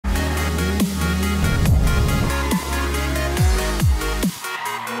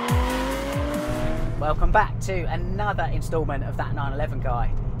Welcome back to another instalment of That 911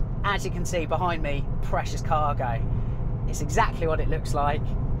 Guide. As you can see behind me, precious cargo. It's exactly what it looks like.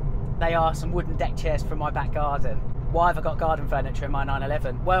 They are some wooden deck chairs from my back garden. Why have I got garden furniture in my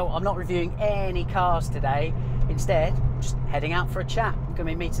 911? Well, I'm not reviewing any cars today. Instead, just heading out for a chat. I'm going to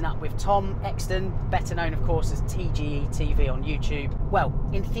be meeting up with Tom Exton, better known of course as TGE TV on YouTube. Well,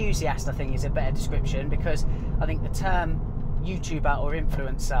 enthusiast I think is a better description, because I think the term YouTuber or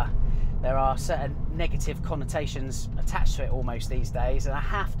influencer, there are certain negative connotations attached to it almost these days, and I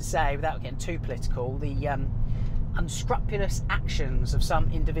have to say, without getting too political, the unscrupulous actions of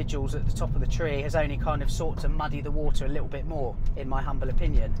some individuals at the top of the tree has only kind of sought to muddy the water a little bit more, in my humble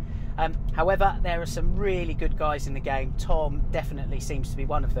opinion. However, there are some really good guys in the game. Tom definitely seems to be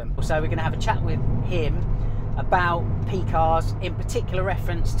one of them. So we're going to have a chat with him about P cars, in particular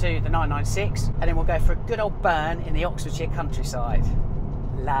reference to the 996, and then we'll go for a good old burn in the Oxfordshire countryside.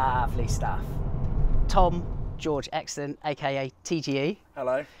 Lovely stuff. Tom George Exton, aka TGE.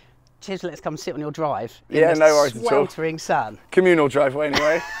 Hello. Cheers, let's come sit on your drive. Yeah, no worries at all. Sweltering sun. Communal driveway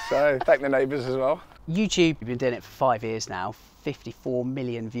anyway, so thank the neighbours as well. YouTube, you've been doing it for 5 years now, 54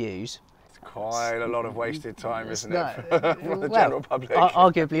 million views. It's quite a lot of wasted time, isn't it, for the general public?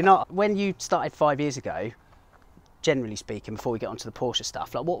 Arguably not. When you started 5 years ago, generally speaking, before we get onto the Porsche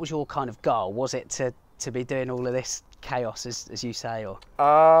stuff, like what was your kind of goal? Was it to be doing all of this chaos, as you say, or?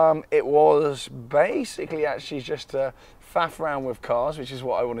 It was basically actually just to faff around with cars, which is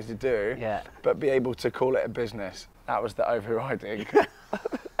what I wanted to do, yeah, but be able to call it a business. That was the overriding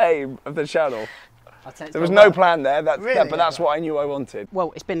aim of the channel. There was no plan there, but that's what I knew I wanted.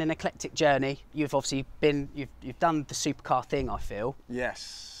 Well, it's been an eclectic journey. You've obviously you've done the supercar thing, I feel.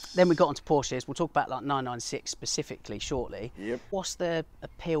 Yes. Then we got onto Porsches. We'll talk about like 996 specifically shortly. Yep. What's the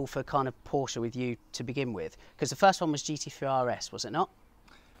appeal for kind of Porsche with you to begin with? Because the first one was GT3 RS, was it not?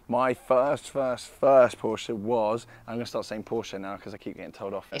 My first Porsche was, I'm going to start saying Porsche now because I keep getting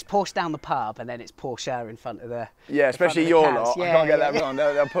told off it. It's Porsche down the pub and then it's Porsche in front of the... Yeah, especially your lot. Yeah, I can't get that wrong.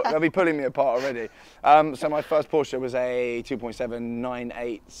 They'll be pulling me apart already. So my first Porsche was a 2.7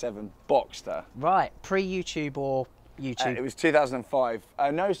 987 Boxster. Right, pre-YouTube or YouTube? It was 2005.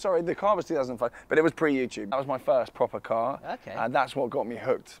 No, sorry, the car was 2005, but it was pre-YouTube. That was my first proper car. Okay. And that's what got me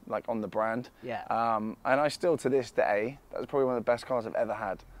hooked, like, on the brand. Yeah. And I still, to this day, that was probably one of the best cars I've ever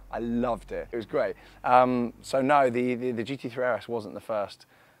had. I loved it. It was great. So no, the GT3 RS wasn't the first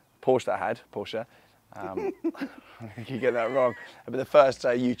Porsche that I had, Porsche. You get that wrong. But the first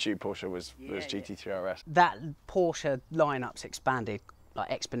YouTube Porsche was GT3 RS. That Porsche lineup's expanded like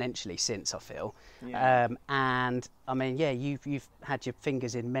exponentially since, I feel. Yeah. And I mean, yeah, you've had your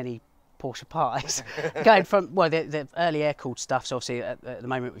fingers in many Porsche pies. Going from, well, the early air-cooled stuff, so obviously at the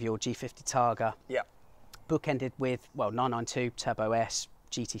moment with your G50 Targa. Yeah. Bookended with, well, 992 Turbo S,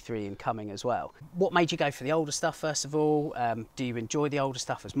 GT3 incoming as well. What made you go for the older stuff, first of all? Do you enjoy the older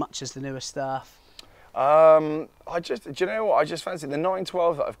stuff as much as the newer stuff? Do you know what? I just fancy the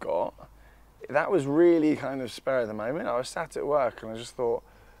 912 that I've got. That was really kind of spare at the moment. I was sat at work and I just thought,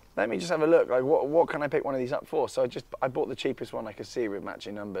 let me just have a look. Like, what can I pick one of these up for? So I bought the cheapest one I could see with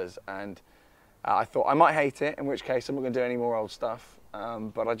matching numbers, and I thought I might hate it, in which case I'm not going to do any more old stuff.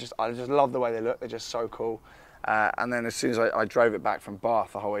 But I just love the way they look. They're just so cool. And then as soon as I drove it back from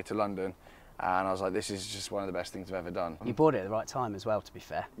Bath the whole way to London, and I was like, this is just one of the best things I've ever done. You bought it at the right time as well, to be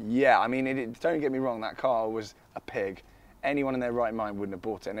fair. Yeah, I mean, don't get me wrong, that car was a pig. Anyone in their right mind wouldn't have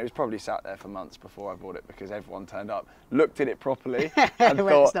bought it, and it was probably sat there for months before I bought it, because everyone turned up, looked at it properly, and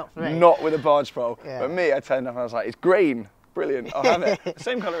thought, not with a barge pole. Yeah. But me, I turned up and I was like, it's green, brilliant, I'll have it.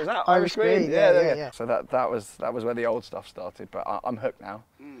 Same colour as that, Irish green. Yeah. So that was where the old stuff started, but I'm hooked now.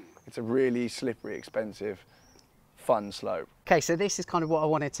 It's a really slippery, expensive, fun slope. Okay, so this is kind of what I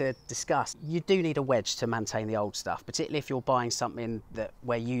wanted to discuss. You do need a wedge to maintain the old stuff, particularly if you're buying something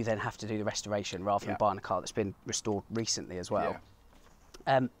where you then have to do the restoration rather than buying a car that's been restored recently as well.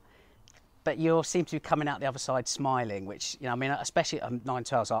 Yeah. But you seem to be coming out the other side smiling, which, you know, I mean, especially at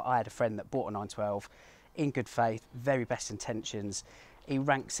 912s, I had a friend that bought a 912 in good faith, very best intentions. He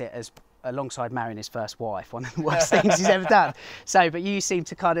ranks it as, alongside marrying his first wife, one of the worst things he's ever done. So, but you seem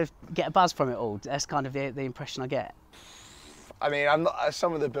to kind of get a buzz from it all. That's kind of the impression I get. I mean,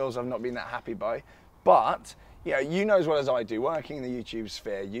 some of the bills I've not been that happy by, but you know as well as I do, working in the YouTube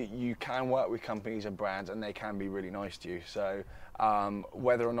sphere, you can work with companies and brands, and they can be really nice to you. So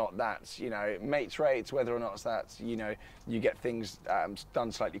whether or not that's mates rates, whether or not that's you get things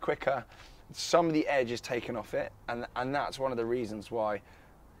done slightly quicker, some of the edge is taken off it, and that's one of the reasons why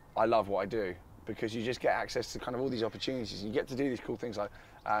I love what I do. because you just get access to kind of all these opportunities. You get to do these cool things like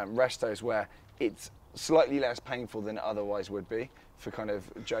restos where it's slightly less painful than it otherwise would be for kind of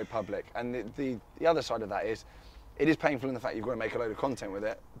Joe Public. And the other side of that is, it is painful in the fact you've got to make a load of content with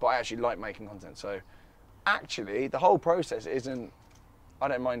it, but I actually like making content. So actually, the whole process isn't, I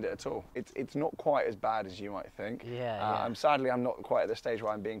don't mind it at all. It's not quite as bad as you might think. Yeah. Sadly, I'm not quite at the stage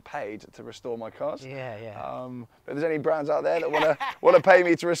where I'm being paid to restore my cars. Yeah. But if there's any brands out there that want to pay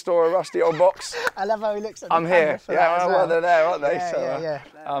me to restore a rusty old box, I love how he looks at the I'm here. for that as well, they're there, aren't they? Yeah.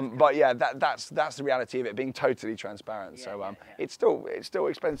 But yeah, that's the reality of it, being totally transparent. It's still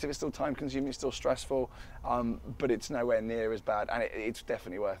expensive, it's still time consuming, it's still stressful, but it's nowhere near as bad, and it's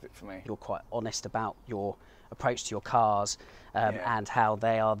definitely worth it for me. You're quite honest about your approach to your cars, and how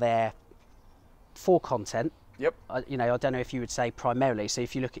they are there for content. Yep. You know, I don't know if you would say primarily. So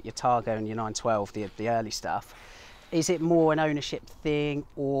if you look at your Targa and your 912, the early stuff, is it more an ownership thing,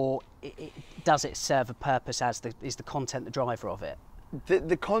 or does it serve a purpose as is the content the driver of it?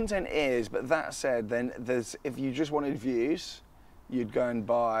 The content is, but that said, then if you just wanted views, you'd go and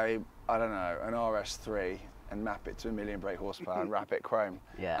buy, I don't know, an RS3 and map it to 1 million brake horsepower and wrap it chrome.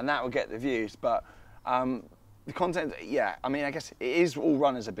 Yeah. And that would get the views. But the content, yeah, I mean, I guess it is all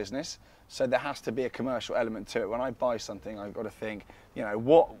run as a business, so there has to be a commercial element to it. When I buy something, I've got to think, you know,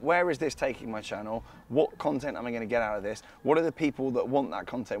 where is this taking my channel? What content am I going to get out of this? What are the people that want that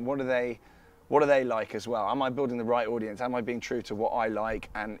content? What do they like as well? Am I building the right audience? Am I being true to what I like?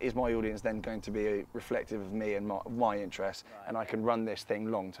 And is my audience then going to be reflective of me and my interests? Right. And I can run this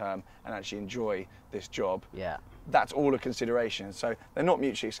thing long term and actually enjoy this job. Yeah. That's all a consideration. So they're not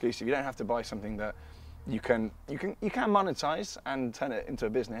mutually exclusive. You don't have to buy something that you can monetize and turn it into a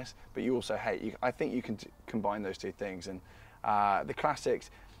business, but you also hate. I think you can combine those two things. And the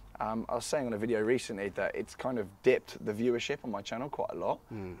classics, I was saying on a video recently that it's kind of dipped the viewership on my channel quite a lot.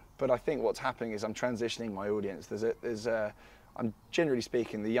 But I think what's happening is I'm transitioning my audience. I'm generally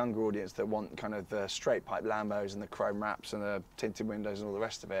speaking the younger audience that want kind of the straight pipe Lambos and the chrome wraps and the tinted windows and all the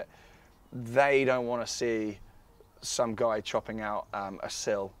rest of it. They don't want to see some guy chopping out a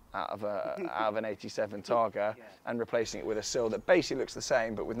sill out of an 87 Targa and replacing it with a sill that basically looks the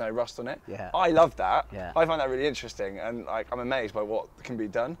same but with no rust on it. Yeah. I love that. Yeah. I find that really interesting, and I'm amazed by what can be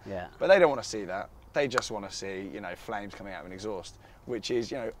done. Yeah. But they don't want to see that. They just want to see, you know, flames coming out of an exhaust, which is,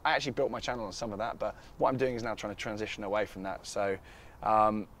 you know, I actually built my channel on some of that, but what I'm doing is now trying to transition away from that. So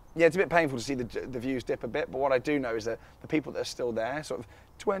yeah, it's a bit painful to see the views dip a bit, but what I do know is that the people that are still there, sort of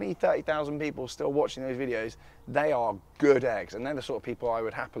 20, 30,000 people still watching those videos, they are good eggs, and they're the sort of people I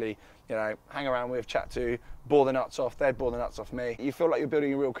would happily, you know, hang around with, chat to, bore the nuts off. They'd bore the nuts off me. You feel like you're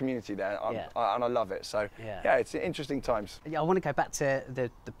building a real community there, and I love it. So yeah, it's interesting times. Yeah, I want to go back to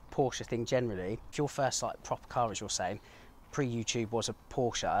the Porsche thing generally. Your first like proper car, as you're saying, pre-YouTube was a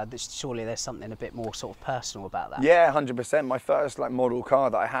Porsche. Surely there's something a bit more sort of personal about that. Yeah, 100%. My first like model car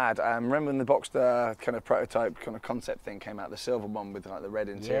that I had. Remember when the Boxster kind of prototype kind of concept thing came out, the silver one with like the red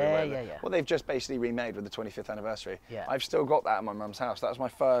interior? Yeah. Well, they've just basically remade with the 25th anniversary. Yeah. I've still got that at my mum's house. That was my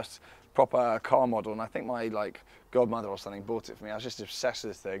first proper car model, and I think my like godmother or something bought it for me. I was just obsessed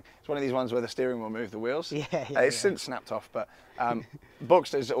with this thing. It's one of these ones where the steering wheel moved the wheels. It's since snapped off, but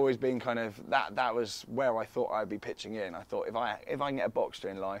Boxster's always been kind of that was where I thought I'd be pitching in. I thought if I can get a Boxster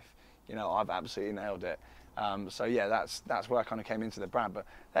in life, you know, I've absolutely nailed it. So yeah, that's where I kind of came into the brand, but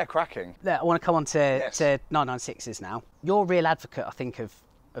they're cracking. I want to come on to 996s now. You're a real advocate, I think, of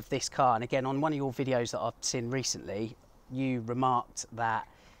this car, and again, on one of your videos that I've seen recently, you remarked that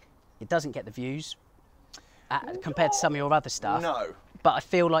it doesn't get the views compared to some of your other stuff. No. But I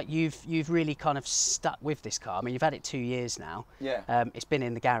feel like you've really kind of stuck with this car. I mean, you've had it 2 years now. Yeah. It's been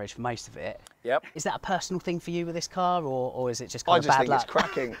in the garage for most of it. Yep. Is that a personal thing for you with this car, or is it just kind of bad luck? I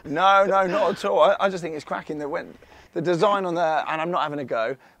just think it's cracking. No, not at all. I just think it's cracking. That when the design on there, and I'm not having a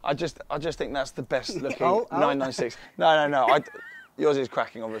go. I just think that's the best looking 996. No. Yours is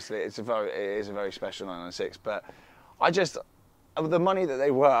cracking. Obviously, it is a very special 996. But the money that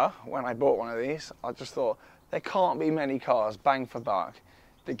they were when I bought one of these, I just thought there can't be many cars bang for buck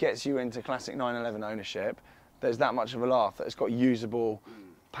that gets you into classic 911 ownership. There's that much of a laugh, that it's got usable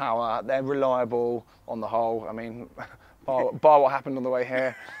power, they're reliable on the whole. I mean, bar what happened on the way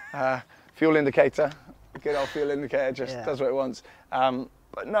here. Fuel indicator, good old fuel indicator, just does what it wants.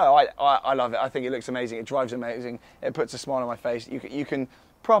 But no, I love it. I think it looks amazing, it drives amazing, it puts a smile on my face. You can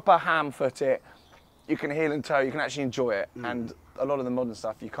proper ham foot it, you can heel and toe, you can actually enjoy it. And a lot of the modern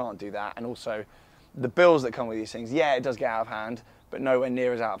stuff, you can't do that. And also, the bills that come with these things, yeah, it does get out of hand, but nowhere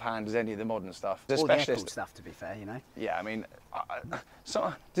near as out of hand as any of the modern stuff. All the air-cooled stuff, to be fair, you know. Yeah, I mean,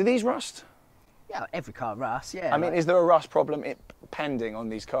 so do these rust? Yeah, every car rusts, yeah. I mean, is there a rust problem? pending on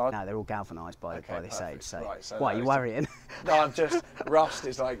these cars. No, they're all galvanised by this perfect. age. So, Right, so why are you worrying? No, I'm just, rust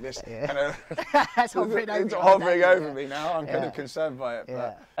is like this kind of, That's hovering over, it's hovering over me now. I'm kind of concerned by it.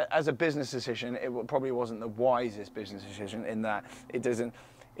 Yeah. But as a business decision, it probably wasn't the wisest business decision in that it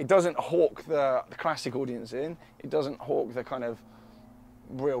doesn't hawk the classic audience in. It doesn't hawk the kind of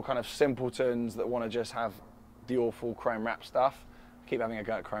real kind of simpletons that want to just have the awful chrome wrap stuff. I keep having a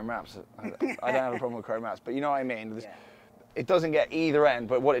go at chrome wraps. I don't have a problem with chrome wraps, but you know what I mean? Yeah. It doesn't get either end,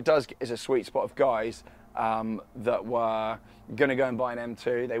 but what it does is a sweet spot of guys that were going to go and buy an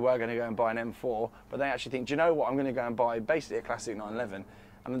M2, they were going to go and buy an M4, but they actually think, do you know what, I'm going to go and buy basically a classic 911.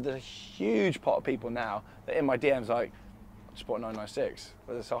 And there's a huge pot of people now that in my DMs like, I just bought a 996.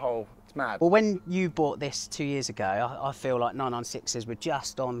 But it's it's mad. Well, when you bought this 2 years ago, I feel like 996s were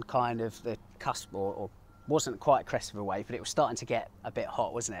just on kind of the cusp, or wasn't quite a crest of a wave, but it was starting to get a bit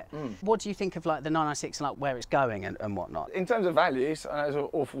hot, wasn't it? What do you think of like the 996 and like where it's going and whatnot? In terms of values, I know it's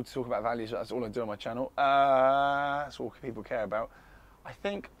awful to talk about values, but that's all I do on my channel. That's all people care about. I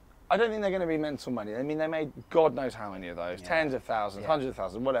don't think they're going to be mental money. I mean, they made God knows how many of those, tens of thousands, hundreds of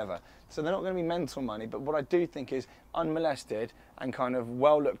thousands, whatever. So they're not going to be mental money, but what I do think is unmolested and kind of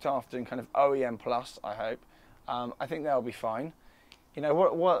well looked after and kind of OEM plus, I hope. I think they'll be fine. You know,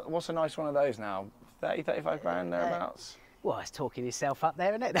 what's a nice one of those now? 30, 35 grand, thereabouts? Well, it's talking yourself up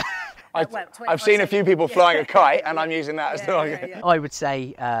there, isn't it? I've seen a few people flying a kite, and I'm using that as well. I would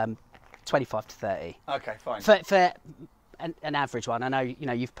say 25 to 30. Okay, fine. For an average one, I know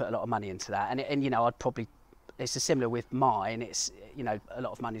you've put a lot of money into that, and I'd probably, it's similar with mine. It's a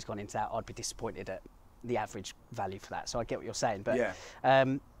lot of money's gone into that. I'd be disappointed at the average value for that. So I get what you're saying, but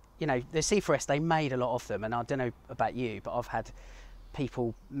the C4S, they made a lot of them, and I don't know about you, but I've had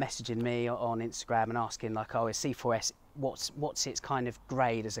people messaging me on Instagram and asking like, oh, is C4S, what's its kind of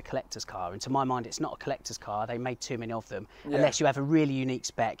grade as a collector's car? And to my mind, it's not a collector's car. They made too many of them. Unless you have a really unique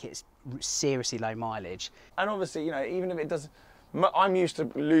spec, it's seriously low mileage. And obviously, even if it doesn't, I'm used to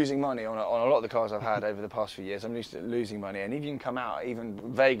losing money on a lot of the cars I've had over the past few years. I'm used to losing money, and if you can come out even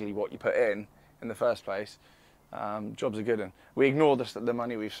vaguely what you put in the first place, jobs are good. And we ignore the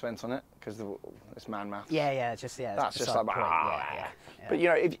money we've spent on it because it's man math. That's just like But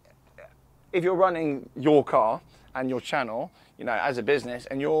if you're running your car and your channel, as a business,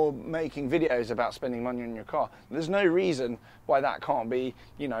 and you're making videos about spending money on your car, there's no reason why that can't be,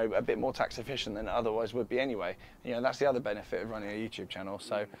 a bit more tax efficient than it otherwise would be anyway. That's the other benefit of running a YouTube channel.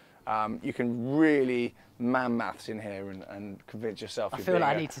 So you can really man maths in here and convince yourself you're being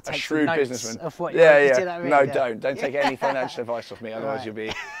I need to take a shrewd notes businessman. Of what you're doing. No, don't take any financial advice off me, otherwise you'll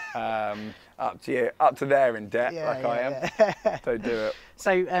be up to there in debt like I am. Don't do it.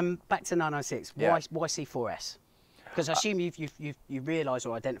 So back to 996. Why C4S? Because I assume you realised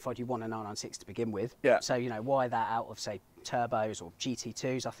or identified you want a 996 to begin with. Yeah. So why that out of say turbos or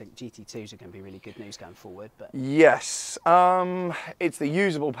GT2s? I think GT2s are going to be really good news going forward. But yes, it's the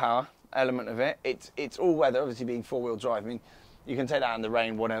usable power element of it. It's all weather, obviously being four-wheel drive. I mean, you can take that in the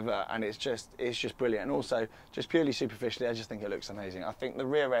rain, whatever, and it's just brilliant. And also, just purely superficially, I just think it looks amazing. I think the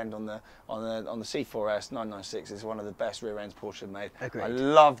rear end on the C4S 996 is one of the best rear ends Porsche have made. Agreed. I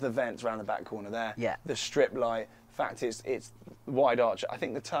love the vents around the back corner there. Yeah. The strip light. In fact, it's wide arch. I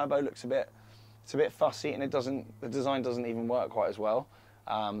think the turbo looks a bit fussy, and the design doesn't even work quite as well.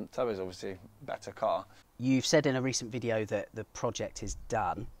 Turbo's obviously a better car. You've said in a recent video that the project is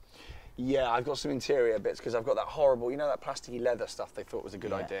done. Yeah, I've got some interior bits because I've got that horrible, that plasticky leather stuff they thought was a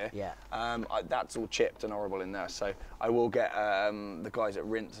good idea. Yeah. That's all chipped and horrible in there, so I will get the guys at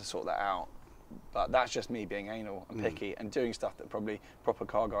Rint to sort that out. But that's just me being anal and picky and doing stuff that probably proper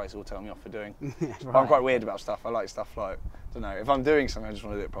car guys will tell me off for doing. Right. I'm quite weird about stuff. I like stuff like, I don't know, if I'm doing something, I just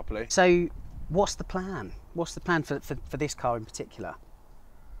want to do it properly. So, what's the plan? What's the plan for this car in particular?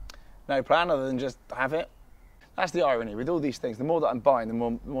 No plan other than just have it. That's the irony with all these things. The more that I'm buying,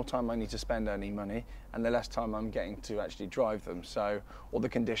 the more time I need to spend earning money, and the less time I'm getting to actually drive them. So all the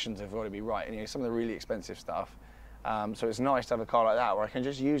conditions have got to be right. And some of the really expensive stuff. So it's nice to have a car like that where I can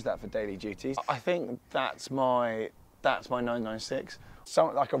just use that for daily duties. I think that's my 996.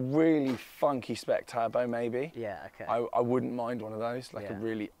 Something like a really funky spec turbo, maybe. Yeah, okay. I wouldn't mind one of those, like a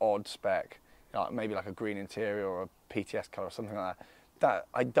really odd spec, maybe like a green interior or a PTS colour or something like that. That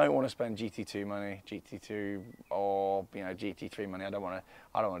I don't want to spend GT2 money, GT2 or GT3 money. I don't want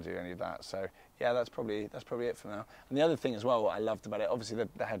to do any of that. So yeah, that's probably it for now. And the other thing as well, what I loved about it, obviously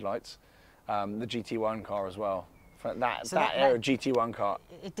the headlights, the GT1 car as well. For that era GT1 car.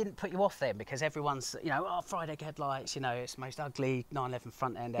 It didn't put you off then because everyone's Friday headlights, it's the most ugly 911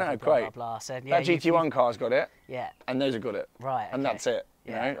 front end ever. No, blah, great. blah blah. So, that GT1 car's got it. Yeah. And those have got it. Right. And okay. that's it.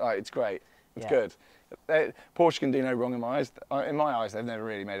 Yeah. It's great. It's Yeah. good. Porsche can do no wrong in my eyes. In my eyes, they've never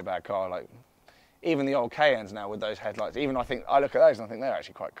really made a bad car. Like even the old Cayennes now with those headlights. Even I look at those and I think they're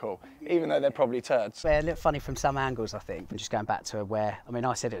actually quite cool, even though they're probably turds. They're a little funny from some angles, I think. And just going back to where, I mean,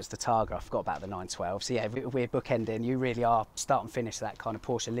 I said it was the Targa. I forgot about the 912. So yeah, we're bookending. You really are start and finish that kind of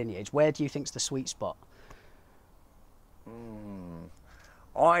Porsche lineage. Where do you think's the sweet spot?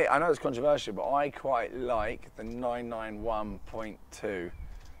 I know it's controversial, but I quite like the 991.2.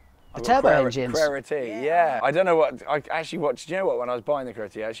 The turbo engines. Carrera T, yeah. I don't know what, I actually watched, you know what, when I was buying the Carrera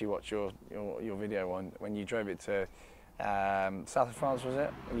T, I actually watched your video when you drove it to south of France, was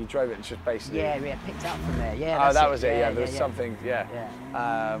it? When you drove it, it's just basically... Yeah, we picked up from there, yeah. Oh, that was it, yeah, there was something, yeah.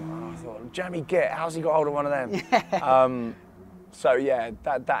 I thought, Jamie Gitt, how's he got hold of one of them? So yeah,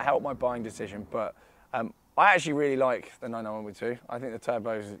 that helped my buying decision, but I actually really like the 991.2. I think the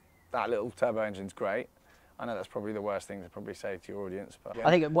turbos, that little turbo engine's great. I know that's probably the worst thing to probably say to your audience, but yeah. I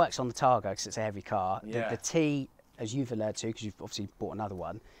think it works on the Targa because it's a heavy car. Yeah. The T, as you've alluded to, because you've obviously bought another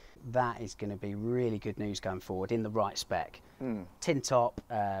one, that is going to be really good news going forward in the right spec. Tin top,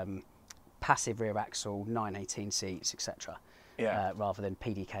 passive rear axle, 918 seats, etc. Yeah. Rather than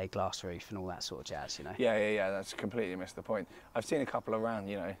PDK glass roof and all that sort of jazz, you know. Yeah. That's completely missed the point. I've seen a couple around,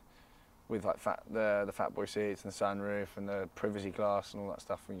 you know, with like the fat boy seats and the sunroof and the privacy glass and all that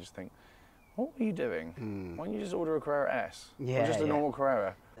stuff, and you just think, what are you doing? Why don't you just order a Carrera S? Yeah, or just a normal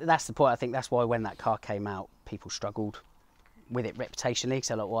Carrera? That's the point. I think that's why when that car came out, people struggled with it reputationally. Because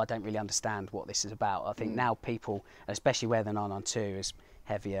they're like, well, I don't really understand what this is about. I think now people, especially where the 992 is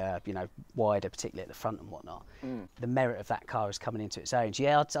heavier, you know, wider, particularly at the front and whatnot, the merit of that car is coming into its own. So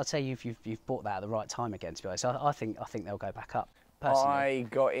yeah, I'll tell you, you've bought that at the right time again, to be honest. I think they'll go back up, personally. I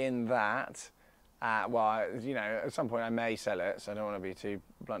got in that. Well, you know, at some point I may sell it, so I don't want to be too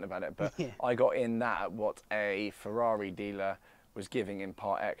blunt about it, but I got in that at what a Ferrari dealer was giving in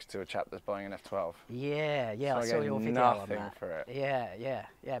Part X to a chap that's buying an F12. Yeah, So I saw your video on that. For it. Yeah.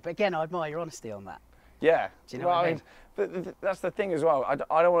 But again, I admire your honesty on that. Yeah. Do you know what I mean? But that's the thing as well. I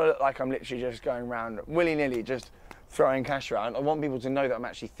don't want to look like I'm literally just going around willy-nilly, just throwing cash around. I want people to know that I'm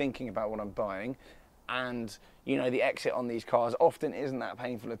actually thinking about what I'm buying. And, you know, the exit on these cars often isn't that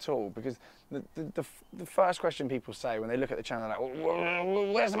painful at all, because the first question people say when they look at the channel, like,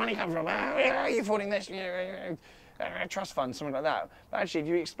 well, where's the money come from? Are you affording this? Trust fund, something like that. But actually, if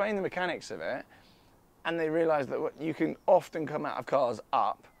you explain the mechanics of it, and they realise that you can often come out of cars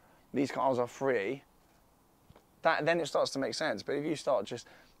up, these cars are free, then it starts to make sense. But if you start just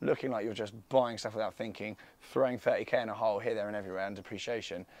looking like you're just buying stuff without thinking, throwing 30k in a hole here, there and everywhere, and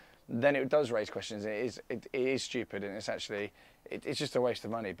depreciation, then it does raise questions. It is stupid, and it's actually, it's just a waste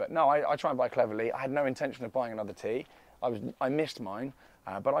of money. But no, I try and buy cleverly. I had no intention of buying another T. I missed mine,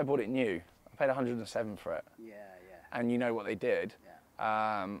 but I bought it new. I paid 107 for it. Yeah. And you know what they did.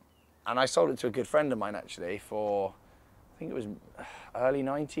 Yeah. And I sold it to a good friend of mine actually for, I think it was early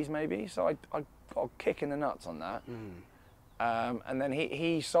 90s maybe. So I got a kick in the nuts on that. And then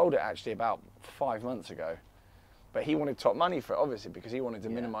he sold it actually about 5 months ago. But he wanted top money for it, obviously, because he wanted to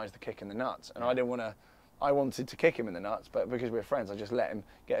minimise the kick in the nuts. And I didn't want to, I wanted to kick him in the nuts, but because we're friends, I just let him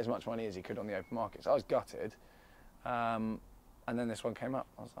get as much money as he could on the open market. So I was gutted. And then this one came up.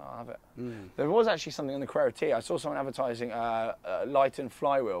 I was like, I'll have it. There was actually something on the Carrera T. I saw someone advertising a light and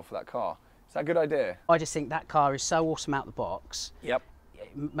flywheel for that car. Is that a good idea? I just think that car is so awesome out the box. Yep.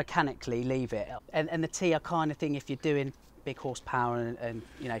 Mechanically, leave it. And the T are kind of thing, if you're doing big horsepower and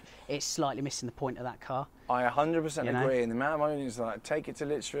you know, it's slightly missing the point of that car. I 100% agree. And the amount of money is like, take it to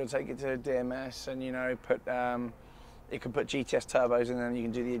Litchfield, take it to DMS, and you know, put you can put GTS turbos in, and you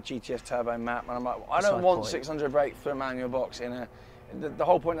can do the GTS turbo map. And I'm like, I don't want 600 brake for a manual box in a. The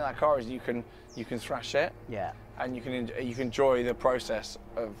whole point of that car is you can thrash it. Yeah. And you can enjoy the process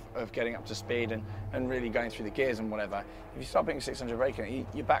of getting up to speed and really going through the gears and whatever. If you start putting 600 brake in it,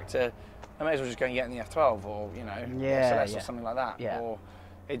 you're back to. I may as well just go and get in the F12 or you know, SLS or something like that. Yeah. Or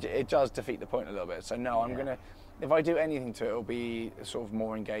it does defeat the point a little bit. So no, I'm gonna. If I do anything to it, it'll be sort of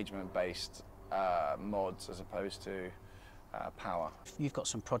more engagement-based mods as opposed to power. You've got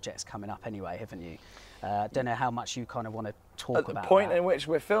some projects coming up anyway, haven't you? Don't know how much you kind of want to talk about. At the point in which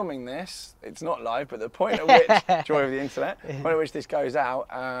we're filming this, it's not live, but the point at which, joy of the internet, the point at which this goes out,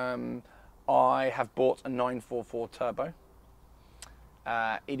 I have bought a 944 turbo.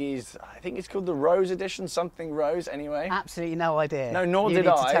 It is, I think it's called the Rose Edition, something Rose anyway. Absolutely no idea. No, nor did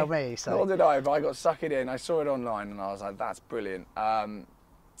I. You need to tell me. So. Nor did I, but I got suckered in. I saw it online and I was like, that's brilliant.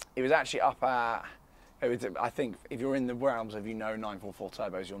 It was actually up at, I think if you're in the realms of 944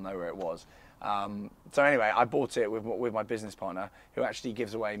 turbos, you'll know where it was. So anyway, I bought it with my business partner, who actually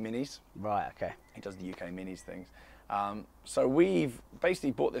gives away minis. Right, okay. He does the UK minis things. So we've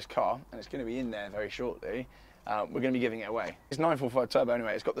basically bought this car, and it's going to be in there very shortly. We're going to be giving it away. It's 945 turbo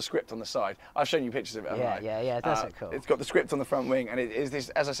anyway. It's got the script on the side. I've shown you pictures of it. Yeah. That's it cool. It's got the script on the front wing, and it is this,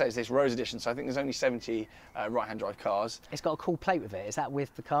 as I say, it's this Rose edition. So I think there's only 70 right-hand drive cars. It's got a cool plate with it. Is that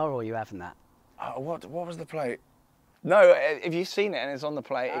with the car, or are you having that? What was the plate? No, if you've seen it and it's on the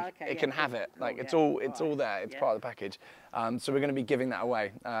plate, it can have it. Like it's all there. It's part of the package. So we're going to be giving that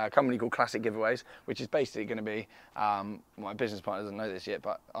away. A company called Classic Giveaways, which is basically going to be my business partner doesn't know this yet,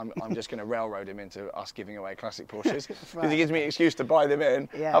 but I'm just going to railroad him into us giving away classic Porsches because he gives me an excuse to buy them in,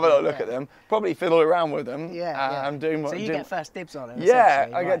 have a little look at them, probably fiddle around with them. I'm doing what. So you get first dibs on them. Yeah,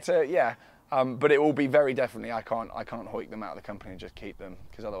 I get to but it will be very definitely, I can't hoik them out of the company and just keep them,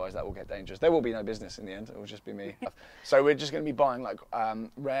 because otherwise that will get dangerous. There will be no business in the end, it will just be me. So we're just going to be buying like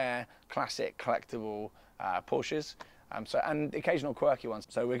rare, classic, collectible Porsches, and occasional quirky ones.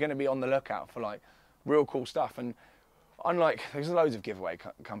 So we're going to be on the lookout for like real cool stuff. And unlike, there's loads of giveaway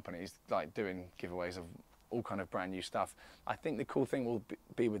companies like doing giveaways of all kind of brand new stuff. I think the cool thing will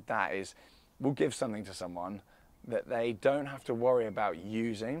be with that is we'll give something to someone that they don't have to worry about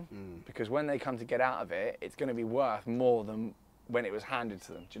using, because when they come to get out of it, it's going to be worth more than when it was handed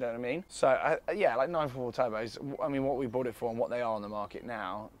to them. Do you know what I mean? So yeah, like 944 turbos, I mean, what we bought it for and what they are on the market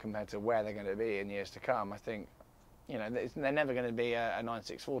now compared to where they're going to be in years to come, I think, you know, they're never going to be a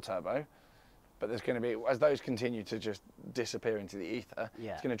 964 turbo, but there's going to be, as those continue to just disappear into the ether,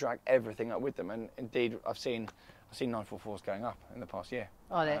 it's going to drag everything up with them. And indeed, I've seen 944s going up in the past year.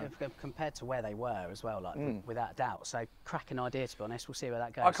 Oh, compared to where they were as well, like without doubt. So cracking idea, to be honest. We'll see where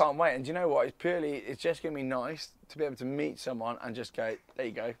that goes. I can't wait. And do you know what? It's just going to be nice to be able to meet someone and just go, there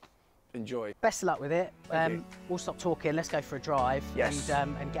you go, enjoy. Best of luck with it. We'll stop talking. Let's go for a drive. Yes.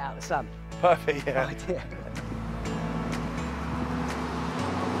 And get out of the sun. Perfect. Yeah. Idea.